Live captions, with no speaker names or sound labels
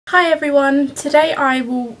Hi everyone, today I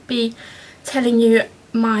will be telling you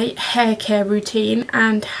my hair care routine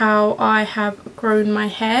and how I have grown my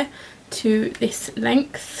hair to this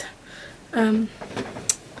length. That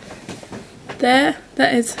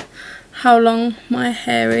is how long my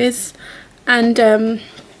hair is, and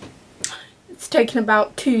it's taken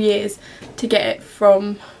about 2 years to get it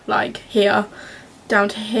from like here down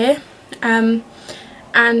to here, and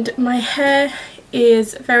my hair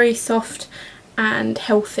is very soft and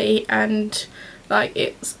healthy, and like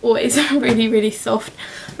it's always really soft.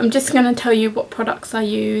 I'm just going to tell you what products I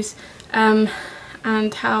use and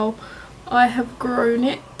how I have grown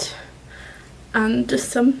it, and just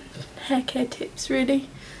some hair care tips really.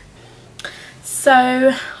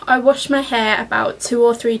 So I wash my hair about 2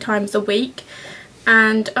 or 3 times a week,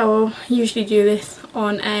 and I'll usually do this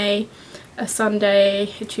on a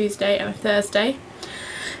Sunday, a Tuesday and a Thursday.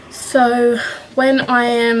 So when I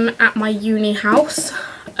am at my uni house,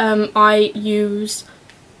 I use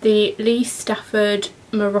the Lee Stafford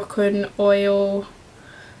Moroccan Oil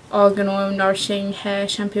Argan Oil Nourishing Hair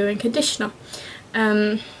Shampoo and Conditioner,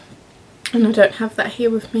 and I don't have that here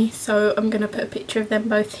with me, so I'm going to put a picture of them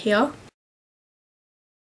both here.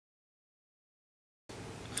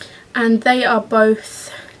 And they are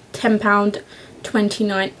both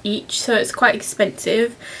 £10.29 each, so it's quite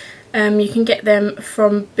expensive. You can get them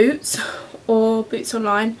from Boots or Boots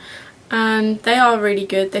Online, and they are really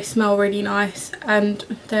good. They smell really nice and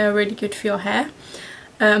they're really good for your hair,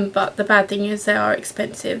 but the bad thing is they are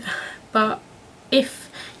expensive. But if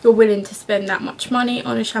you're willing to spend that much money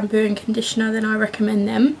on a shampoo and conditioner, then I recommend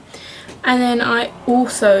them. And then I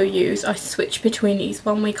also I switch between these.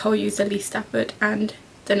 One week I'll use the Lee Stafford and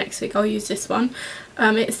the next week I'll use this one.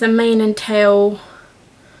 It's the Mane and Tail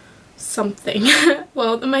something.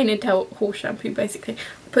 Well, the Mane and Tail horse shampoo basically.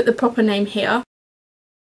 I'll put the proper name here.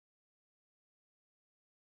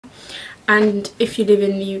 And if you live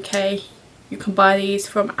in the UK, you can buy these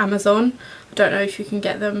from Amazon. I don't know if you can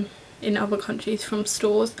get them in other countries from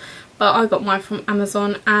stores, but I got mine from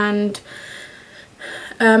Amazon. And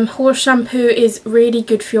horse shampoo is really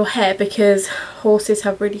good for your hair because horses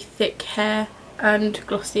have really thick hair and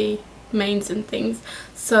glossy manes and things,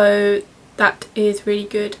 so that is really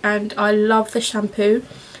good. And I love the shampoo.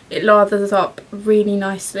 It lathers up really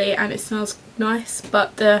nicely and it smells nice,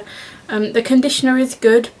 but the conditioner is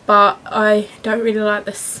good, but I don't really like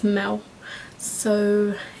the smell.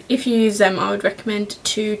 So if you use them, I would recommend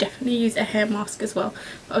to definitely use a hair mask as well,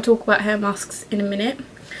 but I'll talk about hair masks in a minute.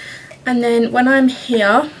 And then when I'm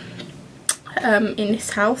here in this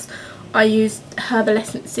house, I use Herbal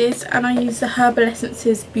Essences, and I use the Herbal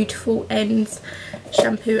Essences Beautiful Ends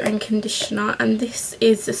shampoo and conditioner, and this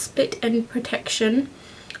is the split end protection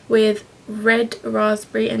with red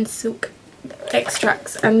raspberry and silk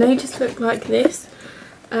extracts, and they just look like this.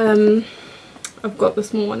 I've got the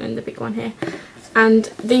small one and the big one here,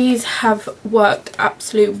 and these have worked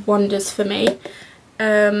absolute wonders for me.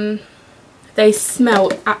 They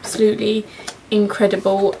smell absolutely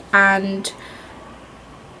incredible, and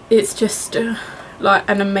it's just like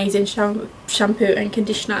an amazing shampoo and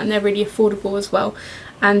conditioner, and they're really affordable as well.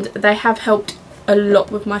 And they have helped a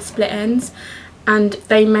lot with my split ends, and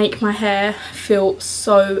they make my hair feel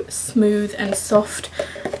so smooth and soft,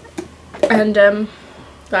 and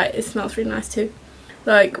like it smells really nice too.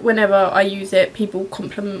 Like whenever I use it, people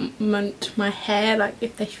compliment my hair, like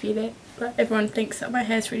if they feel it. Like everyone thinks that my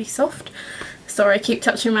hair is really soft. Sorry, I keep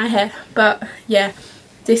touching my hair, but yeah,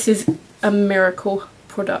 this is a miracle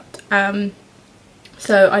product.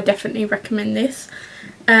 So I definitely recommend this.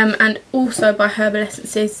 And also by Herbal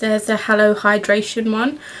Essences, there's a Halo Hydration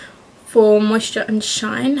one for moisture and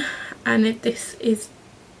shine, and this is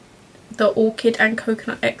the orchid and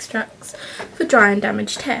coconut extracts for dry and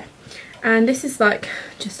damaged hair, and this is like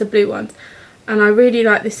just the blue one, and I really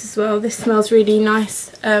like this as well. This smells really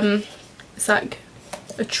nice. It's like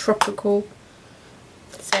a tropical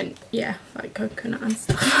scent, yeah, like coconut and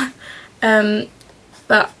stuff.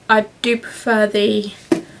 But I do prefer the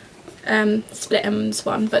split ends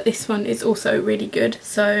one, but this one is also really good.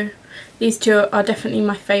 So these two are definitely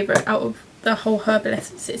my favourite out of the whole Herbal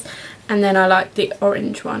Essences. And then I like the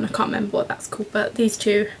orange one, I can't remember what that's called, but these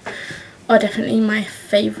two are definitely my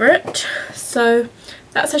favourite. So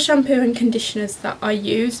that's the shampoo and conditioners that I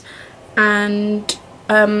use, and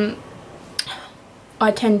I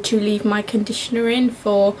tend to leave my conditioner in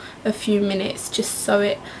for a few minutes just so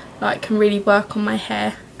it like can really work on my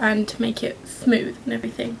hair and make it smooth and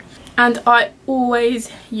everything. And I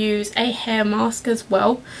always use a hair mask as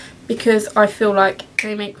well, because I feel like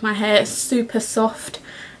they make my hair super soft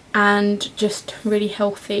and just really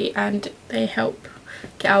healthy, and they help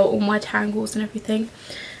get out all my tangles and everything.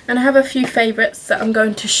 And I have a few favourites that I'm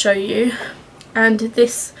going to show you, and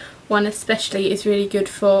this one especially is really good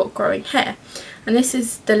for growing hair. And this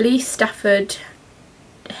is the Lee Stafford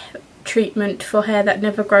treatment for hair that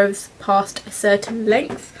never grows past a certain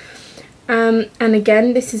length. And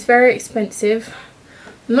again, this is very expensive.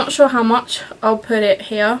 I'm not sure how much. I'll put it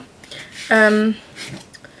here.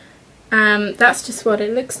 That's just what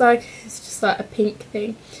it looks like. It's just like a pink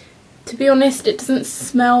thing. To be honest, it doesn't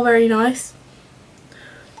smell very nice,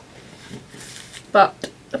 but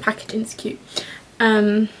the packaging's cute.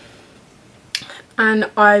 And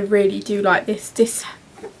I really do like this.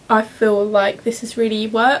 I feel like this has really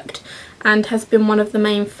worked and has been one of the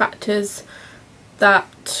main factors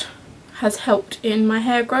that has helped in my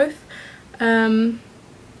hair growth.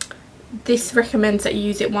 This recommends that you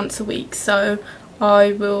use it once a week, so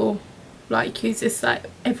I will like use this like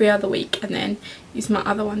every other week and then use my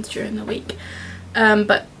other ones during the week.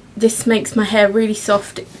 But this makes my hair really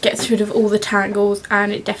soft, it gets rid of all the tangles,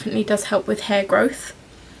 and it definitely does help with hair growth.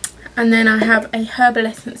 And then I have a Herbal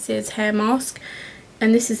Essences hair mask,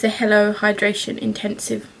 and this is the Hello Hydration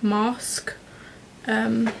Intensive Mask.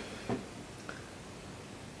 There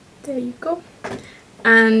you go.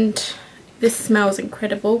 And this smells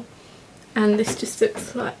incredible, and this just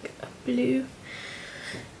looks like a blue.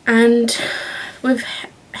 And with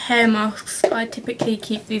hair masks, I typically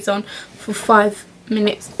keep these on for 5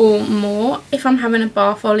 minutes or more. If I'm having a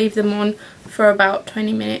bath, I'll leave them on for about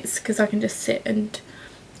 20 minutes because I can just sit and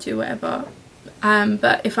do whatever.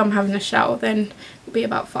 But if I'm having a shower, then it'll be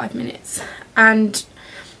about 5 minutes. And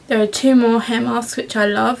there are 2 more hair masks which I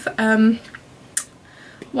love.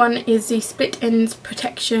 One is the Split Ends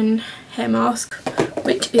Protection hair mask,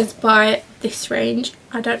 which is by this range.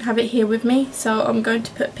 I don't have it here with me, so I'm going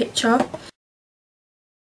to put a picture.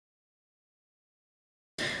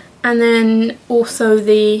 And then also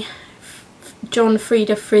the John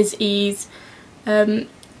Frieda Frizz Ease, I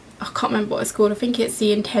can't remember what it's called. I think it's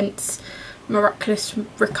the Intense Miraculous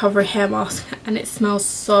Recovery hair mask, and it smells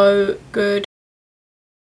so good.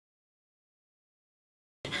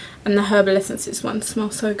 And the Herbal Essences one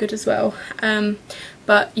smells so good as well.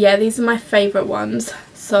 But yeah, these are my favourite ones,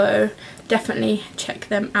 so definitely check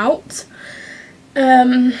them out.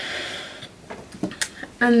 And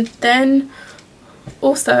then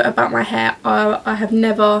also about my hair, I have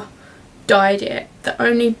never dyed it. The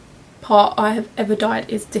only part I have ever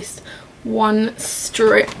dyed is this one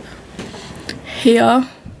strip here.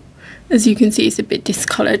 As you can see, it's a bit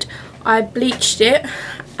discoloured. I bleached it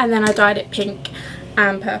and then I dyed it pink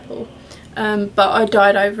and purple, but I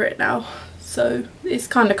dyed over it now, so it's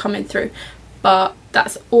kind of coming through. But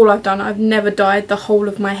that's all I've done. I've never dyed the whole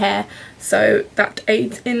of my hair, so that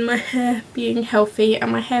aids in my hair being healthy, and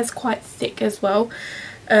my hair's quite thick as well.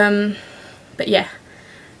 But yeah,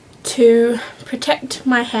 to protect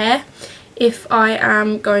my hair, if I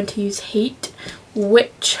am going to use heat,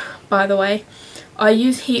 which by the way I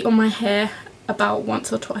use heat on my hair about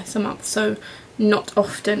once or twice a month, so not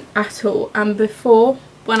often at all. And before,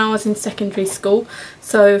 when I was in secondary school,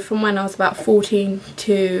 so from when I was about 14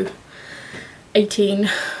 to 18,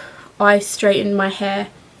 I straightened my hair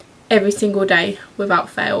every single day without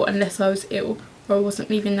fail, unless I was ill or I wasn't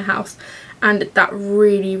leaving the house, and that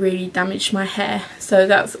really damaged my hair. So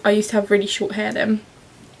I used to have really short hair then,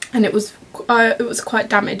 and it was quite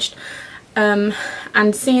damaged. And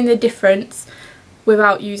seeing the difference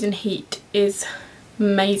without using heat is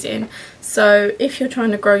amazing. So if you're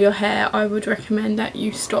trying to grow your hair, I would recommend that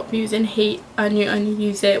you stop using heat and you only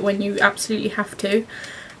use it when you absolutely have to.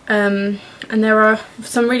 And there are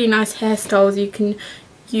some really nice hairstyles you can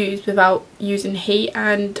use without using heat,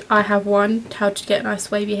 and I have one, how to get nice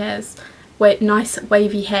wavy hair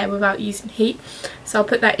without using heat, so I'll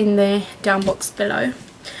put that in the down box below.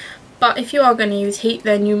 But if you are going to use heat,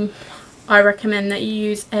 then I recommend that you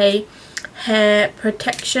use a hair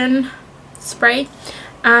protection spray,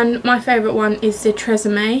 and my favourite one is the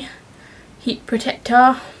Tresemme Heat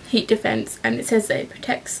Protector Heat Defense, and it says that it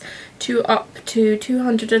protects to up to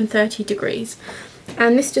 230 degrees,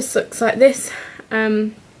 and this just looks like this.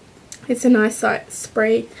 It's a nice like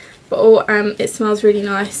spray bottle, it smells really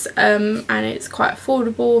nice, and it's quite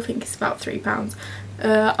affordable. I think it's about £3.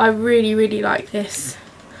 I really like this.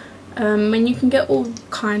 And you can get all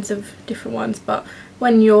kinds of different ones, but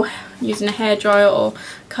when you're using a hairdryer or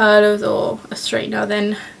curlers or a straightener,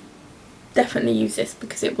 then definitely use this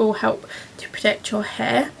because it will help to protect your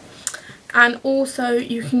hair. And also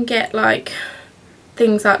you can get like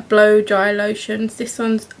things like blow dry lotions. This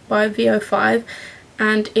one's by VO5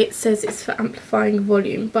 and it says it's for amplifying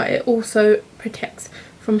volume, but it also protects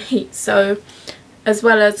from heat. So as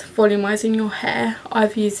well as volumizing your hair.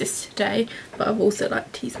 I've used this today, but I've also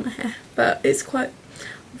like teased my hair, but it's quite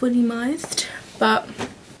volumized. But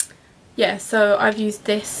yeah, so I've used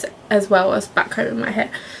this as well as back combing my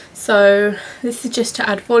hair. So this is just to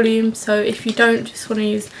add volume, so if you don't just want to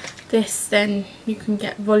use this, then you can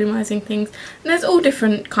get volumizing things, and there's all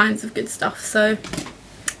different kinds of good stuff, so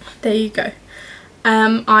there you go.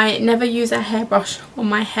 I never use a hairbrush on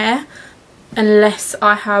my hair unless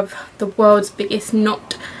I have the world's biggest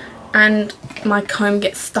knot and my comb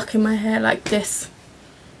gets stuck in my hair like this.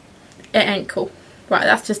 It ain't cool. Right,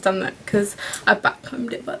 that's just done that because I back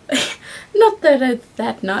combed it, but not that it's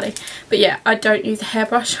that naughty. But yeah, I don't use a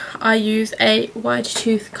hairbrush. I use a wide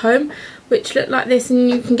tooth comb, which look like this, and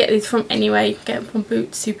you can get these from anywhere. You can get them from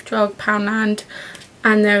Boots, Superdrug, Poundland,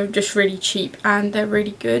 and they're just really cheap and they're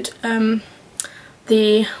really good.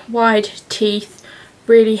 The wide teeth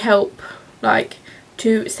really help like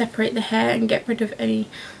to separate the hair and get rid of any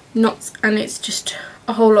knots, and it's just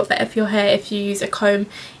a whole lot better for your hair if you use a comb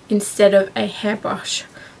instead of a hairbrush.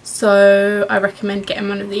 So I recommend getting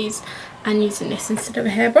one of these and using this instead of a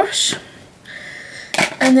hairbrush.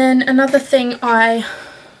 And then another thing I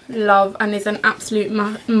love and is an absolute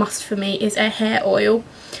must for me is a hair oil,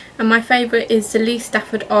 and my favourite is the Lee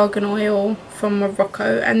Stafford Argan Oil from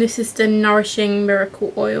Morocco, and this is the Nourishing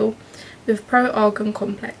Miracle Oil with Pro Argan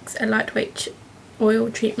Complex, a lightweight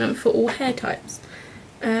oil treatment for all hair types.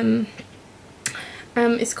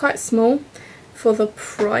 It's quite small for the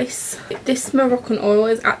price. This Moroccan oil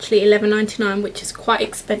is actually $11.99, which is quite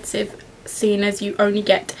expensive seeing as you only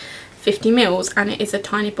get 50 mils and it is a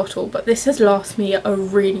tiny bottle, but this has lasted me a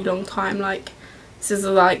really long time. Like, this has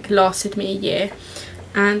like lasted me a year,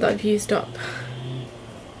 and I've used up,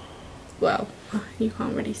 well, you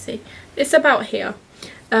can't really see, it's about here.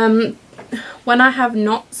 When I have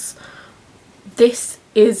knots, this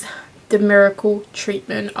is the miracle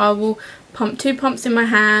treatment. I will pump 2 pumps in my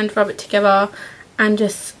hand, rub it together and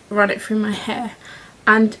just run it through my hair,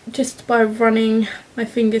 and just by running my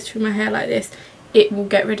fingers through my hair like this, it will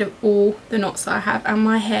get rid of all the knots that I have, and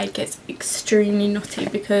my hair gets extremely knotty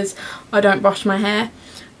because I don't brush my hair.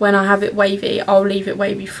 When I have it wavy, I'll leave it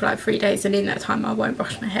wavy for like 3 days, and in that time I won't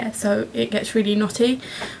brush my hair, so it gets really knotty,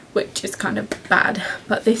 which is kind of bad.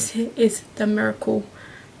 But this is the miracle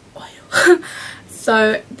oil.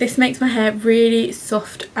 So this makes my hair really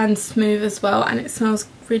soft and smooth as well, and it smells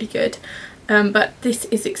really good. But this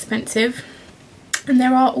is expensive, and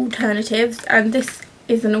there are alternatives, and this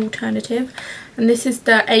is an alternative, and this is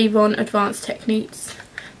the Avon Advanced Techniques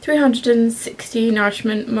 360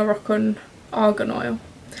 Nourishment Moroccan Argan Oil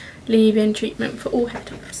leave-in treatment for all hair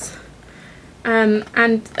types. And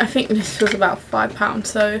I think this was about £5,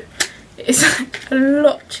 so it's a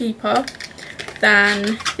lot cheaper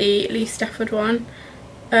than the Lee Stafford one.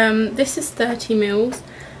 This is 30 mils,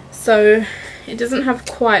 so it doesn't have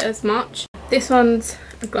quite as much. This one's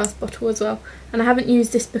a glass bottle as well, and I haven't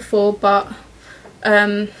used this before, but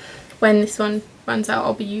when this one runs out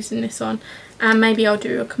I'll be using this one, and maybe I'll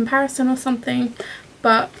do a comparison or something.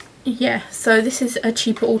 But yeah, so this is a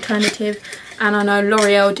cheaper alternative, and I know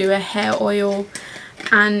L'Oreal do a hair oil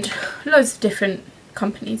and loads of different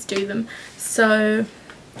companies do them. So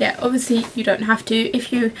yeah, obviously you don't have to.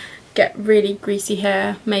 If you get really greasy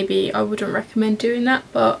hair, maybe I wouldn't recommend doing that,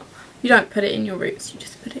 but you don't put it in your roots, you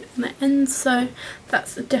just put it on the ends, so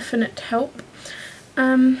that's a definite help.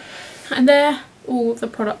 And they're all the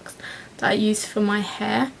products that I use for my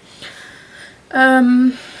hair.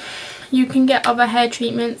 You can get other hair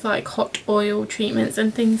treatments like hot oil treatments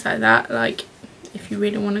and things like that, like if you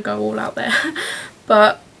really want to go all out there.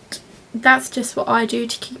 But that's just what I do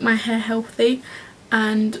to keep my hair healthy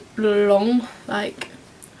and long. Like,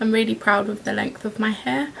 I'm really proud of the length of my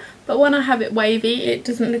hair, but when I have it wavy it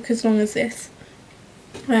doesn't look as long as this.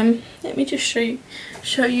 Let me just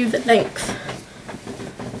show you the length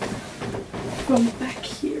from back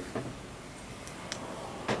here.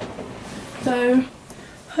 So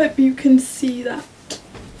hope you can see that.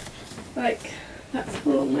 Like, that's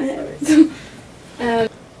how long my hair is.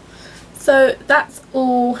 So that's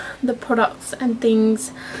all the products and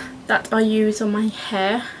things that I use on my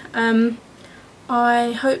hair.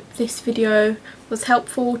 I hope this video was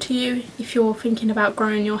helpful to you if you're thinking about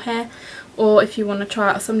growing your hair, or if you want to try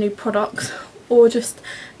out some new products, or just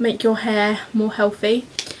make your hair more healthy,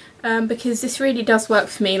 because this really does work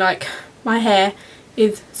for me. Like, my hair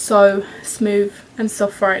is so smooth and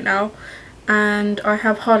soft right now, and I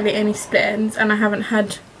have hardly any split ends, and I haven't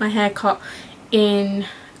had my hair cut in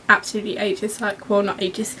absolutely ages. Like, well, not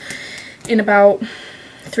ages, in about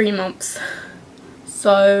 3 months.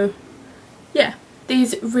 So yeah,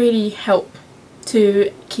 these really help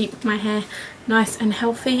to keep my hair nice and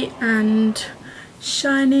healthy and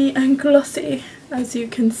shiny and glossy, as you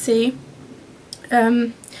can see.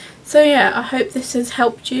 So yeah, I hope this has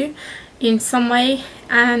helped you in some way,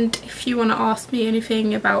 and if you want to ask me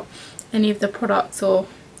anything about any of the products or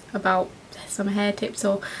about some hair tips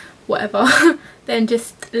or whatever, then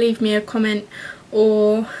just leave me a comment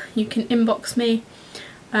or you can inbox me.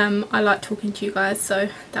 I like talking to you guys, so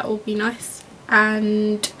that will be nice.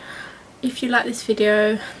 And if you like this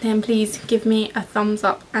video, then please give me a thumbs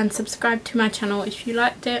up and subscribe to my channel if you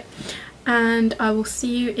liked it, and I will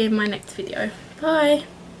see you in my next video.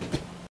 Bye!